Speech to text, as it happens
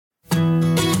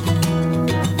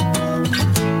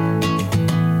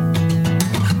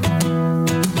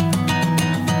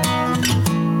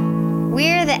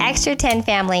Extra 10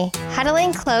 family,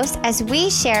 huddling close as we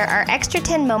share our Extra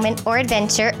 10 moment or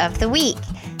adventure of the week.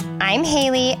 I'm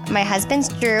Haley, my husband's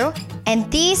Drew,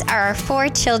 and these are our 4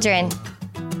 children.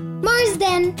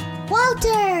 Marsden,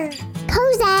 Walter,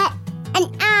 Cosette,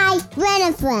 and I,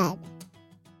 Winifred.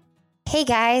 Hey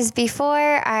guys,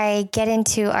 before I get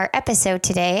into our episode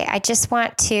today, I just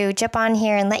want to jump on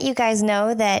here and let you guys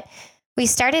know that we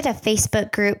started a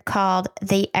Facebook group called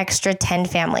The Extra 10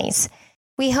 Families.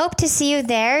 We hope to see you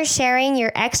there sharing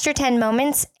your Extra 10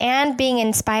 moments and being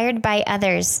inspired by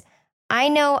others. I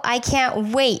know I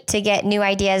can't wait to get new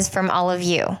ideas from all of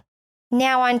you.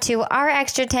 Now on to our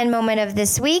Extra 10 moment of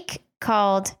this week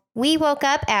called We Woke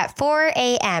Up at 4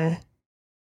 a.m.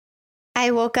 I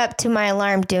woke up to my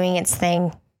alarm doing its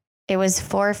thing. It was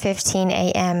 4:15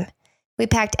 a.m. We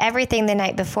packed everything the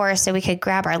night before so we could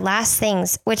grab our last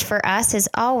things, which for us is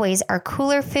always our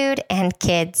cooler food and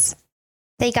kids.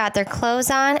 They got their clothes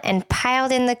on and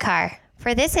piled in the car.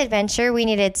 For this adventure, we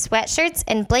needed sweatshirts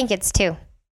and blankets too.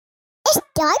 It's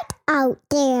dark out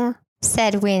there,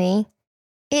 said Winnie.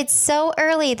 It's so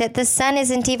early that the sun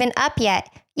isn't even up yet.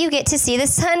 You get to see the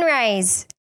sunrise.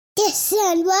 The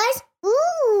sunrise?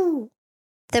 Ooh!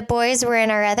 The boys were in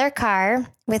our other car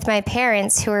with my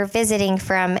parents who were visiting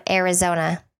from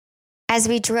Arizona. As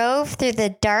we drove through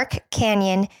the dark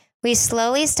canyon, we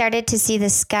slowly started to see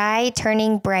the sky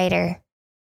turning brighter.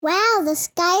 Wow, the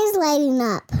sky is lighting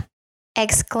up,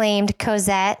 exclaimed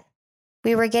Cosette.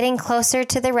 We were getting closer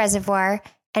to the reservoir,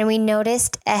 and we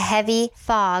noticed a heavy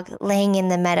fog laying in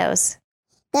the meadows.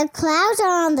 The clouds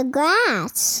are on the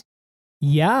grass.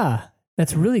 Yeah,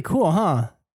 that's really cool, huh?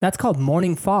 That's called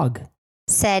morning fog,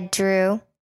 said Drew.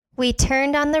 We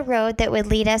turned on the road that would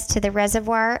lead us to the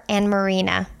reservoir and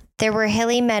marina. There were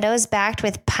hilly meadows backed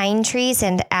with pine trees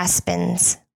and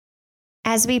aspens.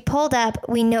 As we pulled up,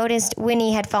 we noticed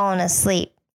Winnie had fallen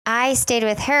asleep. I stayed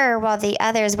with her while the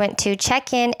others went to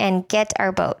check in and get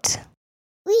our boat.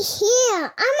 We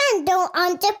here. I'm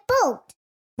on the boat,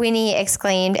 Winnie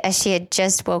exclaimed as she had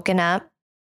just woken up.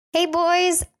 Hey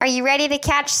boys, are you ready to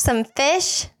catch some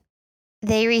fish?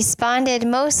 They responded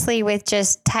mostly with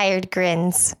just tired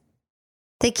grins.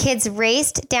 The kids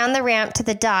raced down the ramp to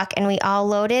the dock and we all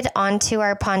loaded onto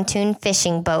our pontoon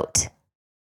fishing boat.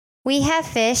 We have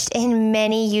fished in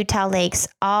many Utah lakes,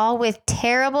 all with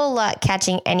terrible luck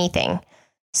catching anything.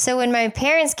 So when my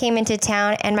parents came into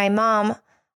town and my mom,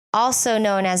 also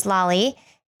known as Lolly,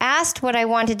 asked what I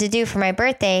wanted to do for my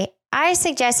birthday, I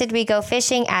suggested we go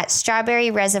fishing at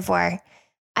Strawberry Reservoir.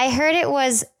 I heard it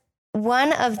was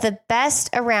one of the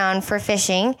best around for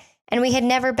fishing, and we had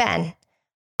never been.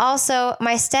 Also,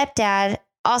 my stepdad,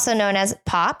 also known as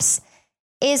Pops,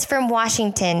 is from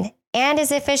Washington and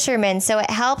is a fisherman, so it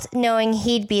helped knowing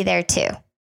he'd be there too.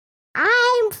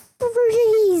 I'm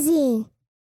freezing.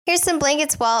 Here's some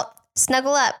blankets, Walt.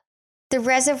 Snuggle up. The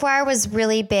reservoir was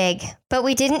really big, but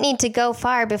we didn't need to go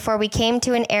far before we came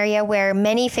to an area where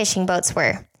many fishing boats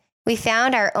were. We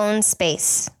found our own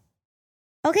space.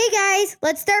 Okay, guys,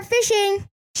 let's start fishing,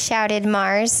 shouted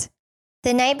Mars.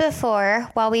 The night before,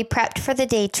 while we prepped for the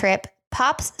day trip,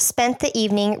 Pops spent the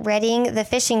evening readying the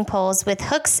fishing poles with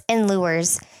hooks and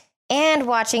lures, and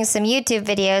watching some YouTube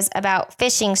videos about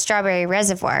fishing Strawberry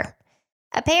Reservoir.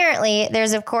 Apparently,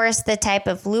 there's of course the type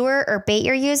of lure or bait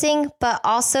you're using, but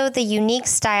also the unique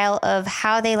style of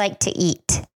how they like to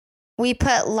eat. We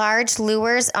put large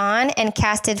lures on and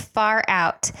casted far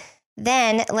out,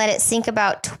 then let it sink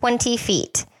about 20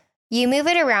 feet. You move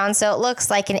it around so it looks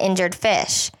like an injured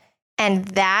fish. And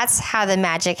that's how the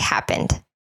magic happened.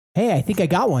 Hey, I think I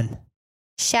got one,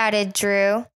 shouted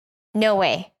Drew. No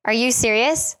way. Are you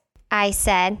serious? I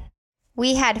said.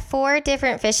 We had 4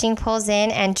 different fishing poles in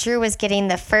and Drew was getting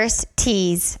the first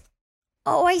tease.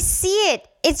 Oh, I see it.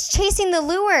 It's chasing the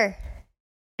lure.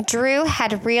 Drew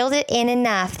had reeled it in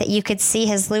enough that you could see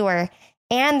his lure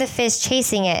and the fish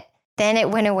chasing it. Then it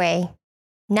went away.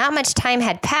 Not much time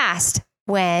had passed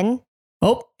when...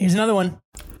 Oh, here's another one.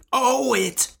 Oh,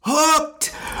 it's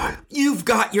hooked. You've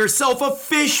got yourself a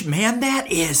fish, man. That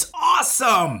is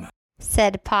awesome,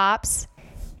 said Pops.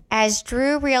 As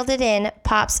Drew reeled it in,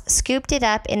 Pops scooped it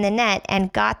up in the net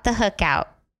and got the hook out.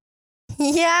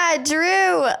 Yeah,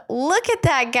 Drew, look at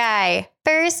that guy.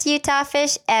 First Utah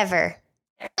fish ever.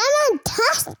 I'm on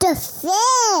touch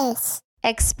the fish,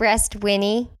 expressed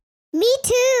Winnie. Me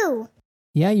too.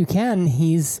 Yeah, you can.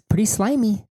 He's pretty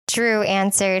slimy, Drew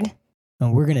answered.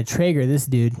 And we're going to Traeger this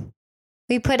dude.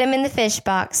 We put him in the fish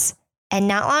box, and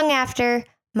not long after,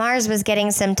 Mars was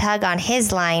getting some tug on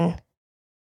his line.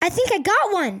 I think I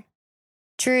got one.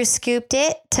 Drew scooped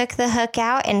it, took the hook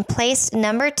out, and placed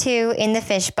number 2 in the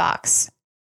fish box.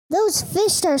 Those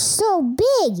fish are so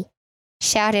big.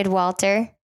 shouted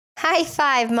Walter. High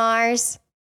five, Mars.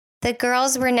 The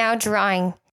girls were now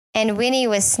drawing, and Winnie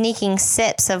was sneaking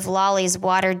sips of Lolly's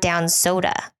watered-down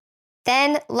soda.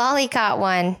 Then Lolly caught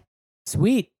one.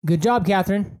 Sweet. Good job,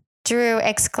 Catherine. Drew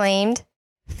exclaimed.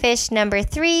 Fish number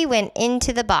 3 went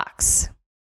into the box.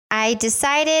 I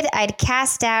decided I'd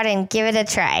cast out and give it a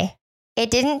try. It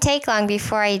didn't take long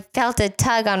before I felt a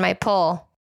tug on my pole.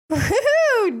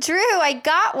 Woohoo! Drew, I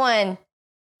got one!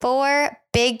 4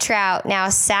 big trout now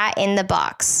sat in the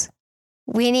box.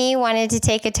 Winnie wanted to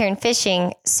take a turn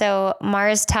fishing, so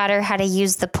Mars taught her how to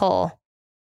use the pole.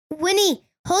 Winnie,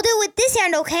 hold it with this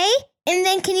hand, okay? And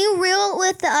then can you reel it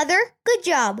with the other? Good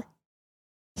job.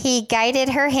 He guided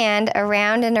her hand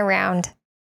around and around.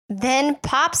 Then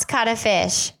Pops caught a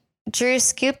fish. Drew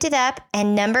scooped it up,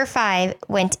 and number 5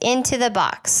 went into the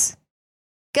box.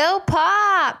 Go,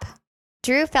 Pop!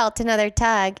 Drew felt another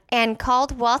tug and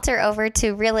called Walter over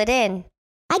to reel it in.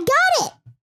 I got it!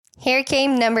 Here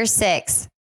came number 6.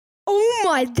 Oh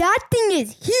my, that thing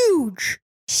is huge!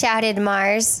 Shouted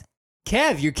Mars.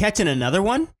 Kev, you're catching another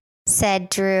one? Said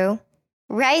Drew.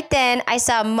 Right then, I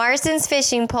saw Marston's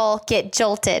fishing pole get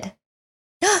jolted.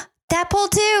 That pole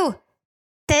too!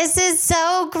 This is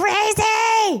so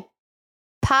crazy!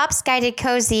 Pops guided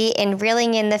Cozy in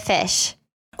reeling in the fish.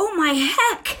 Oh my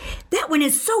heck! That one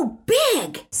is so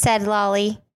big! Said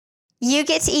Lolly. You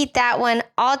get to eat that one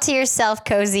all to yourself,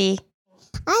 Cozy.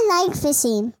 I like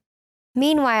fishing.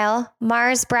 Meanwhile,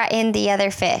 Mars brought in the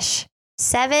other fish.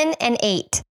 7 and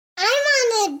 8. I'm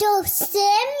on a go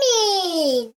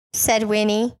swimming, said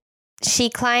Winnie. She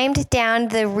climbed down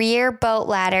the rear boat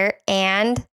ladder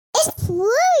and... It's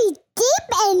really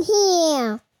deep in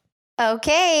here.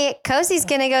 Okay, Cozy's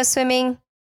gonna go swimming.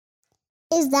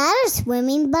 Is that a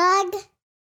swimming bug?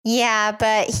 Yeah,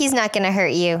 but he's not gonna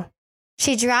hurt you.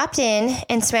 She dropped in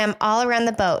and swam all around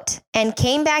the boat and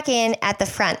came back in at the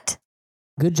front.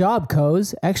 Good job,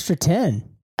 Coz. Extra 10.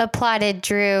 Applauded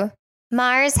Drew.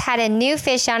 Mars had a new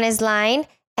fish on his line,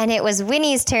 and it was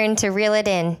Winnie's turn to reel it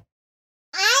in.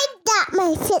 I got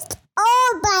my fish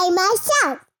all by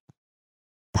myself.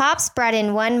 Pops brought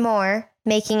in one more,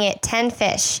 making it 10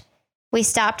 fish. We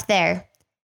stopped there.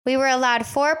 We were allowed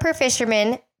 4 per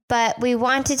fisherman, but we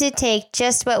wanted to take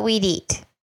just what we'd eat.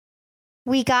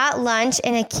 We got lunch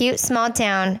in a cute small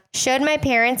town, showed my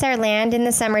parents our land in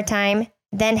the summertime,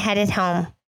 then headed home.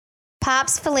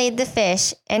 Pops filleted the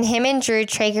fish, and him and Drew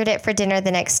Traegered it for dinner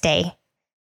the next day.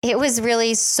 It was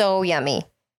really so yummy.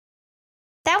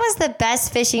 That was the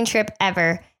best fishing trip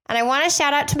ever, and I want to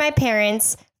shout out to my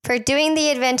parents for doing the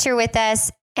adventure with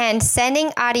us and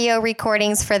sending audio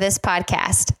recordings for this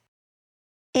podcast.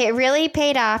 It really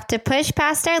paid off to push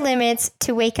past our limits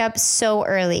to wake up so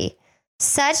early.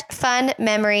 Such fun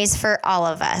memories for all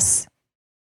of us.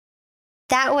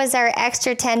 That was our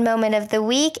Extra 10 moment of the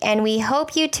week, and we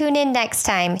hope you tune in next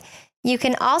time. You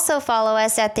can also follow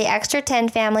us at the Extra 10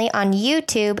 family on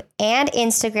YouTube and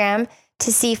Instagram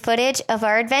to see footage of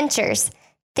our adventures.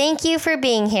 Thank you for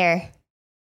being here.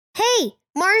 Hey,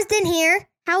 Marsden here.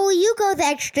 How will you go the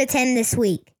extra 10 this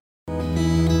week?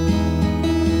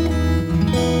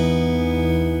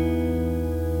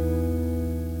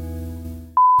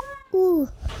 Ooh,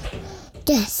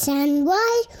 the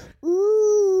sunrise.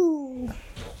 Ooh.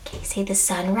 Say the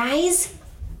sunrise.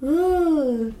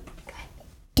 Ooh.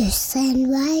 The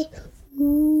sunrise.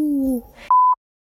 Ooh.